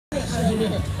Squish right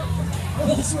here.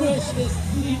 The Squish is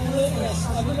the littlest.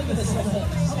 I mean, look at this little thing.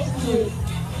 So cute.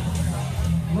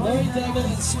 Larry Daigle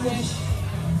and Squish.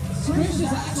 Squish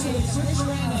is actually, Squish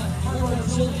ran a hardcore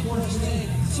agility course today.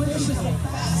 Squish is the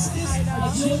fastest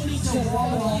agility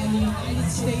chihuahua in the United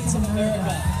States of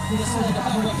America. This is the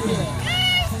dog right here.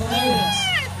 Hilarious.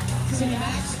 See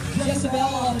Max Jezebel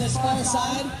on this far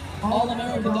side.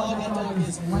 All-American dog. That dog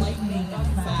is lightning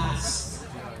fast.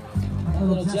 That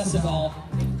little Jezebel.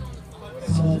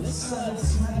 So this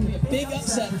is going to be a big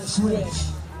upset for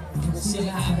Squish. We'll see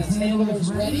what happens.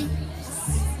 Handlers ready?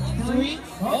 3.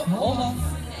 Oh, hold on.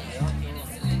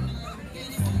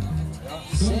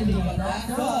 Cindy, back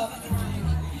up.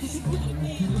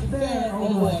 Fair.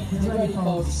 Oh boy. Get ready,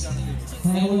 folks.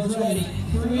 Handlers ready.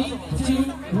 3, 2,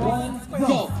 1,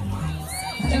 go.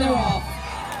 And they're off.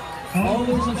 Oh,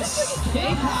 there's a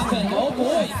mistake happened. Oh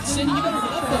boy. Cindy, you better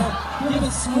get up there. Give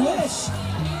it Squish.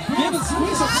 Give it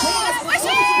Squish a chance. Squish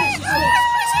it!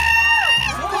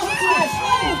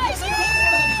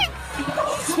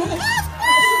 Squish!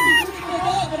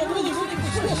 But I'm really rooting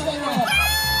for Squish right now.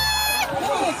 Come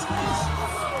on, Squish.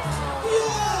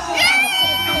 Yeah!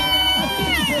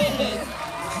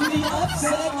 The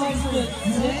upset of the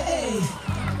day.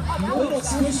 Little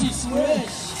Squishy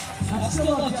Squish. I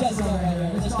still love Jessica right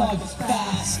here. This dog is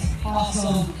fast,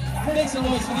 awesome. Make some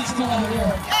noise for these two out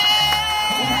here.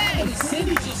 What happened is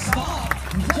Cindy just stopped.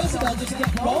 Jessica just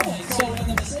kept going. So when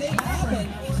the mistake happened,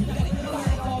 you gotta get on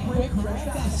that dog quick, correct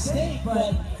that mistake.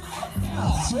 But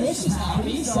Squish is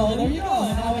happy, so there you go.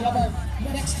 And now we have our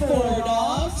next 4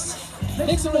 dogs.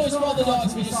 Make some noise for all the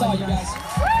dogs we just saw, you guys.